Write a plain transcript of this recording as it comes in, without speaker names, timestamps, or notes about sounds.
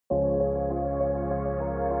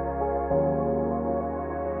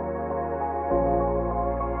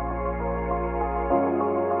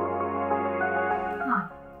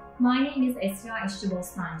My name is Esra İşçi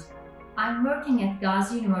Bostancı. I'm working at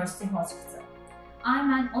Gazi University Hospital.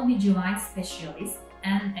 I'm an OB/GYN specialist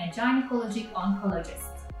and a gynecologic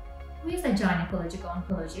oncologist. Who is a gynecologic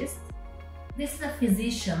oncologist? This is a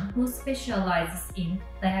physician who specializes in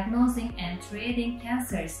diagnosing and treating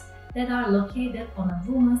cancers that are located on a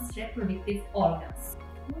woman's reproductive organs.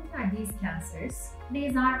 What are these cancers?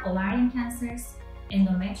 These are ovarian cancers,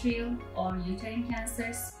 endometrial or uterine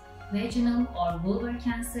cancers, vaginal or vulvar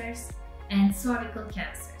cancers, and cervical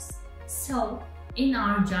cancers. So, in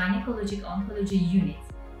our gynecologic oncology unit,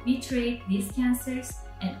 we treat these cancers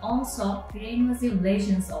and also pre-invasive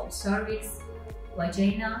lesions of cervix,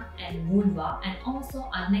 vagina, and vulva, and also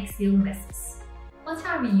adnexal masses. What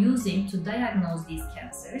are we using to diagnose these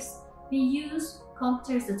cancers? We use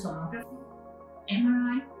computerized tomography,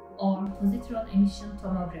 MRI, or positron emission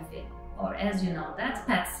tomography, or as you know that,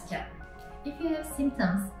 PET scan. If you have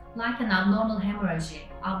symptoms like an abnormal hemorrhage,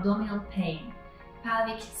 abdominal pain,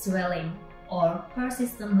 pelvic swelling, or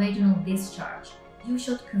persistent vaginal discharge, you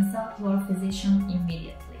should consult your physician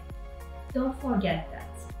immediately. Don't forget that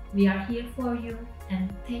we are here for you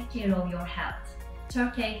and take care of your health.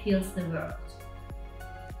 Turkey heals the world.